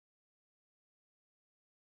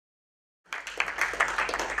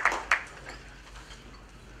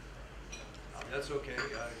That's okay.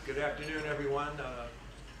 Good afternoon, everyone.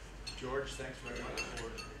 George, thanks very much for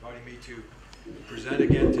inviting me to present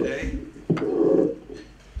again today. And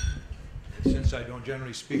since I don't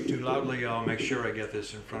generally speak too loudly, I'll make sure I get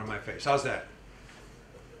this in front of my face. How's that?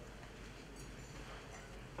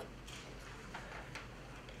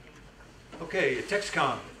 Okay,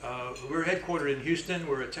 Texcom. We're headquartered in Houston.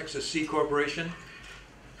 We're a Texas C corporation.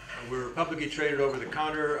 We're publicly traded over the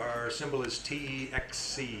counter. Our symbol is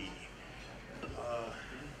TEXC.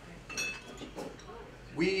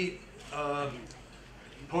 We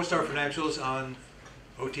post our financials on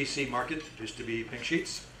OTC market, used to be Pink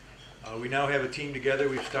Sheets. We now have a team together.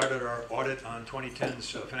 We've started our audit on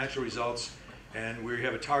 2010's financial results, and we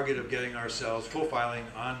have a target of getting ourselves full filing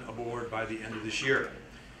on a board by the end of this year.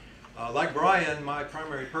 Like Brian, my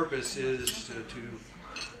primary purpose is to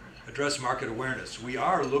address market awareness. We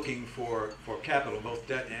are looking for capital, both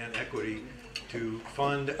debt and equity, to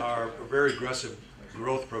fund our very aggressive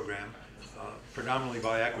growth program, predominantly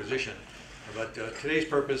by acquisition. But today's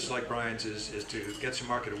purpose, like Brian's, is to get some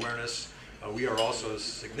market awareness. We are also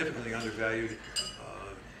significantly undervalued,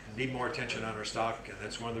 need more attention on our stock, and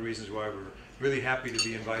that's one of the reasons why we're really happy to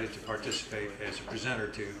be invited to participate as a presenter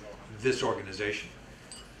to this organization.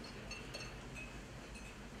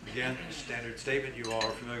 Again, standard statement, you all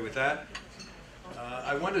are familiar with that.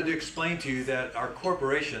 I wanted to explain to you that our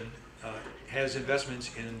corporation has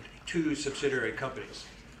investments in two subsidiary companies.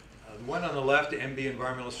 The one on the left, MB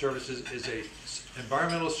Environmental Services, is an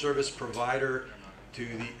environmental service provider to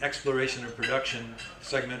the exploration and production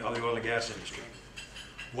segment of the oil and gas industry.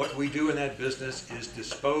 What we do in that business is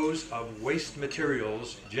dispose of waste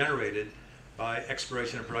materials generated by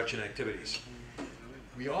exploration and production activities.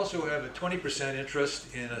 We also have a 20%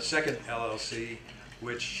 interest in a second LLC,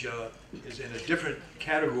 which is in a different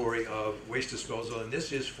category of waste disposal, and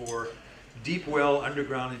this is for deep well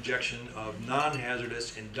underground injection of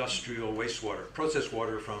non-hazardous industrial wastewater, processed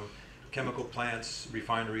water from chemical plants,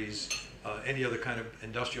 refineries, any other kind of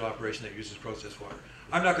industrial operation that uses processed water.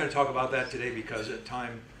 I'm not going to talk about that today because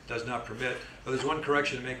time does not permit, but there's one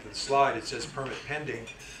correction to make to the slide. It says permit pending.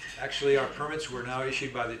 Actually, our permits were now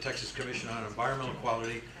issued by the Texas Commission on Environmental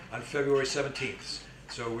Quality on February 17th.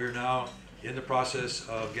 So we're now in the process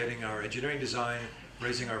of getting our engineering design,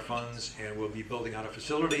 raising our funds, and we'll be building out a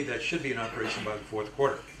facility that should be in operation by the fourth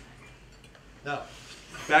quarter. Now,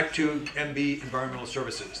 back to MB Environmental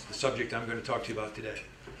Services, the subject I'm going to talk to you about today.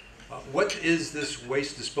 What is this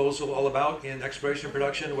waste disposal all about in exploration and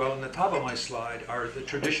production? Well, in the top of my slide are the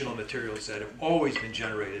traditional materials that have always been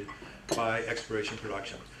generated by exploration and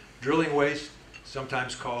production. Drilling waste,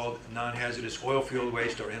 sometimes called non-hazardous oil field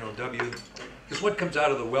waste, or NOW, is what comes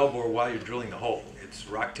out of the wellbore while you're drilling the hole. It's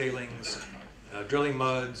rock tailings, drilling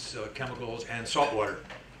muds, chemicals, and salt water.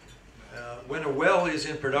 When a well is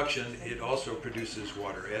in production, it also produces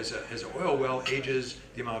water. As an oil well ages,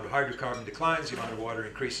 the amount of hydrocarbon declines, the amount of water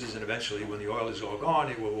increases, and eventually when the oil is all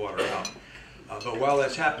gone, it will water out. But while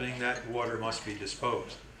that's happening, that water must be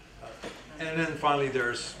disposed. And then finally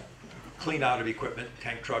there's clean out of equipment,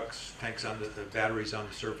 tank trucks, tanks on the batteries on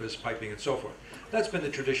the surface, piping, and so forth. That's been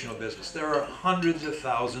the traditional business. There are hundreds of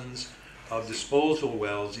thousands of disposal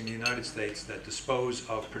wells in the United States that dispose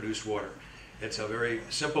of produced water. It's a very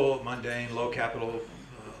simple, mundane, low capital,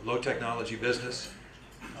 low technology business.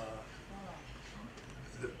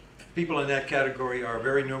 The people in that category are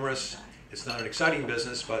very numerous. It's not an exciting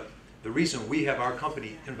business, but the reason we have our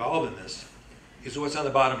company involved in this is what's on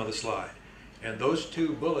the bottom of the slide. And those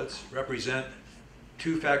two bullets represent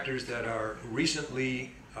two factors that are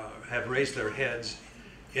recently have raised their heads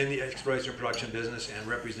in the exploration and production business and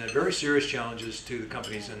represent very serious challenges to the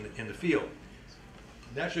companies in the field.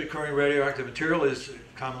 Naturally occurring radioactive material is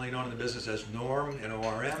commonly known in the business as NORM,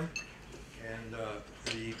 N-O-R-M, and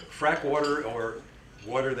the frac water, or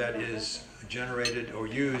water that is generated or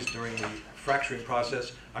used during the fracturing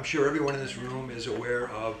process. I'm sure everyone in this room is aware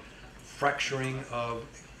of fracturing of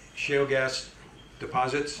shale gas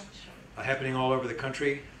deposits happening all over the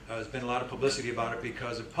country. There's been a lot of publicity about it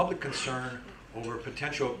because of public concern over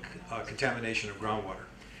potential contamination of groundwater.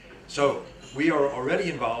 So we are already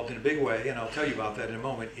involved in a big way, and I'll tell you about that in a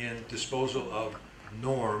moment, in disposal of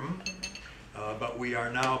NORM, but we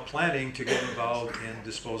are now planning to get involved in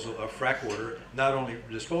disposal of frac water, not only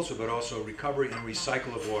disposal but also recovery and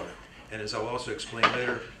recycle of water. And as I'll also explain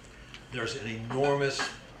later, there's an enormous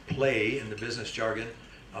play in the business jargon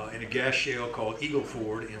in a gas shale called Eagle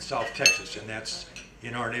Ford in South Texas, and that's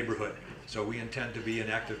in our neighborhood. So we intend to be an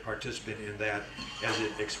active participant in that as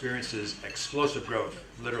it experiences explosive growth,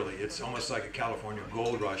 literally. It's almost like a California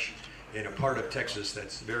gold rush in a part of Texas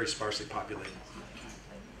that's very sparsely populated.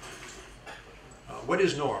 What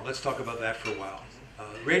is norm? Let's talk about that for a while.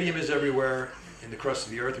 Radium is everywhere in the crust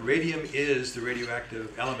of the Earth. Radium is the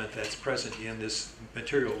radioactive element that's present in this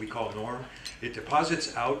material we call norm. It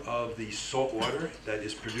deposits out of the salt water that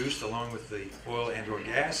is produced along with the oil and or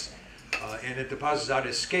gas, and it deposits out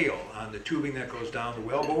as scale on the tubing that goes down the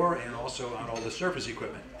wellbore and also on all the surface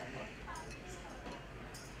equipment.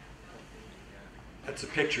 That's a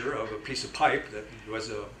picture of a piece of pipe that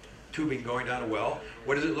was a tubing going down a well.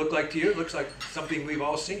 What does it look like to you? It looks like something we've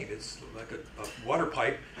all seen. It's like a water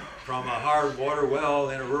pipe from a hard water well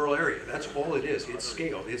in a rural area. That's all it is. It's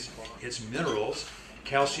scaled. It's minerals,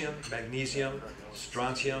 calcium, magnesium,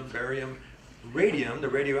 strontium, barium. Radium, the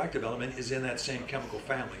radioactive element, is in that same chemical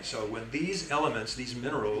family. So when these elements, these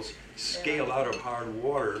minerals, scale out of hard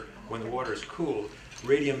water, when the water is cooled,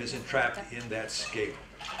 radium is entrapped in that scale.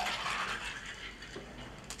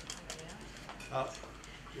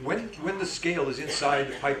 When the scale is inside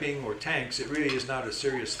the piping or tanks, it really is not a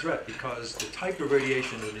serious threat because the type of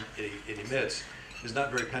radiation that it emits is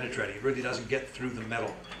not very penetrating. It really doesn't get through the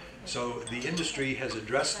metal. So the industry has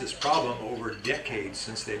addressed this problem over decades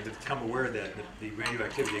since they've become aware that the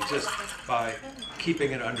radioactivity exists by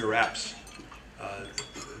keeping it under wraps.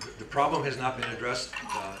 The problem has not been addressed.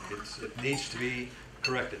 It needs to be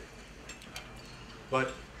corrected.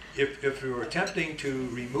 But if we were attempting to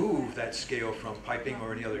remove that scale from piping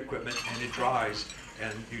or any other equipment and it dries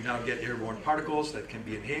and you now get airborne particles that can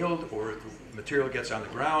be inhaled, or the material gets on the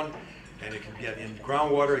ground and it can get in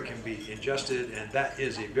groundwater, it can be ingested, and that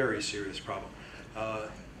is a very serious problem.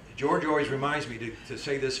 George always reminds me to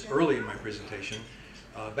say this early in my presentation.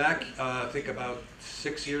 Back, I think about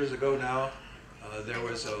 6 years ago now, there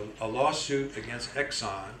was a lawsuit against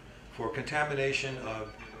Exxon for contamination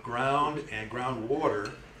of ground and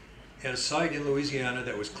groundwater at a site in Louisiana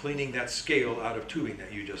that was cleaning that scale out of tubing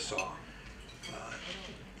that you just saw.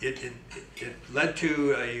 It led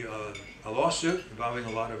to a lawsuit involving a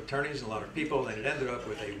lot of attorneys and a lot of people, and it ended up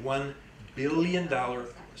with a $1 billion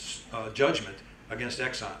judgment against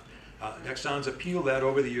Exxon. Exxon's appealed that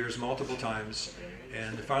over the years multiple times,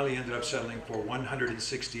 and finally ended up settling for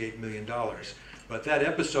 $168 million. But that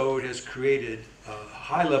episode has created a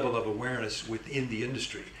high level of awareness within the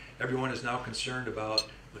industry. Everyone is now concerned about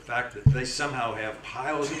the fact that they somehow have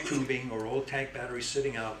piles of tubing or old tank batteries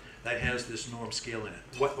sitting out that has this norm scale in it.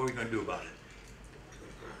 What are we going to do about it?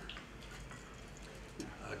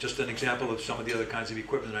 Just an example of some of the other kinds of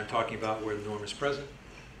equipment I'm talking about where the norm is present.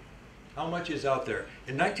 How much is out there?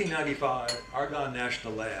 In 1995, Argonne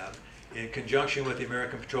National Lab, in conjunction with the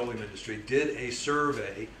American petroleum industry, did a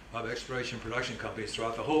survey of exploration and production companies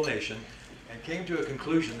throughout the whole nation and came to a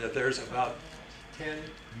conclusion that there's about 10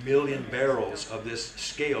 million barrels of this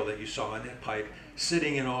scale that you saw in that pipe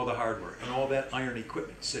sitting in all the hardware and all that iron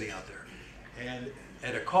equipment sitting out there. And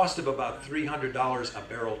at a cost of about $300 a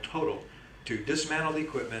barrel total to dismantle the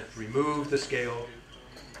equipment, remove the scale,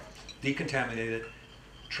 decontaminate it,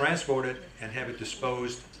 transport it, and have it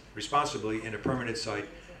disposed responsibly in a permanent site,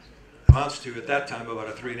 amounts to, at that time, about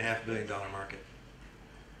a $3.5 billion market.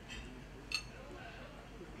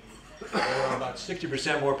 There are about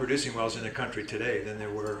 60% more producing wells in the country today than there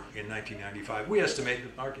were in 1995. We estimate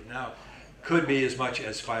the market now could be as much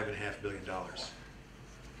as $5.5 billion.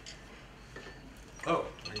 Oh,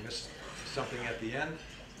 I missed something at the end.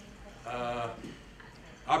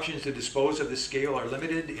 Options to dispose of this scale are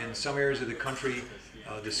limited. In some areas of the country,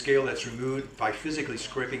 the scale that's removed by physically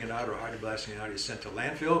scraping it out or hydroblasting it out is sent to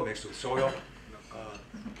landfill, mixed with soil.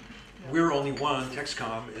 We're only one,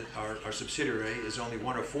 Texcom, our subsidiary, is only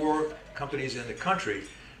one of 4 companies in the country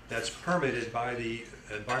that's permitted by the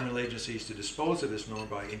environmental agencies to dispose of this norm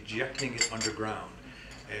by injecting it underground.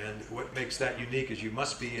 And what makes that unique is you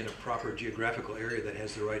must be in a proper geographical area that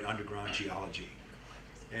has the right underground geology.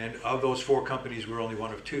 And of those 4 companies, we're only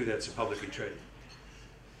one of 2 that's publicly traded.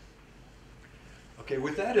 Okay,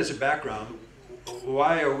 with that as a background,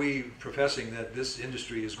 why are we professing that this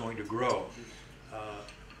industry is going to grow?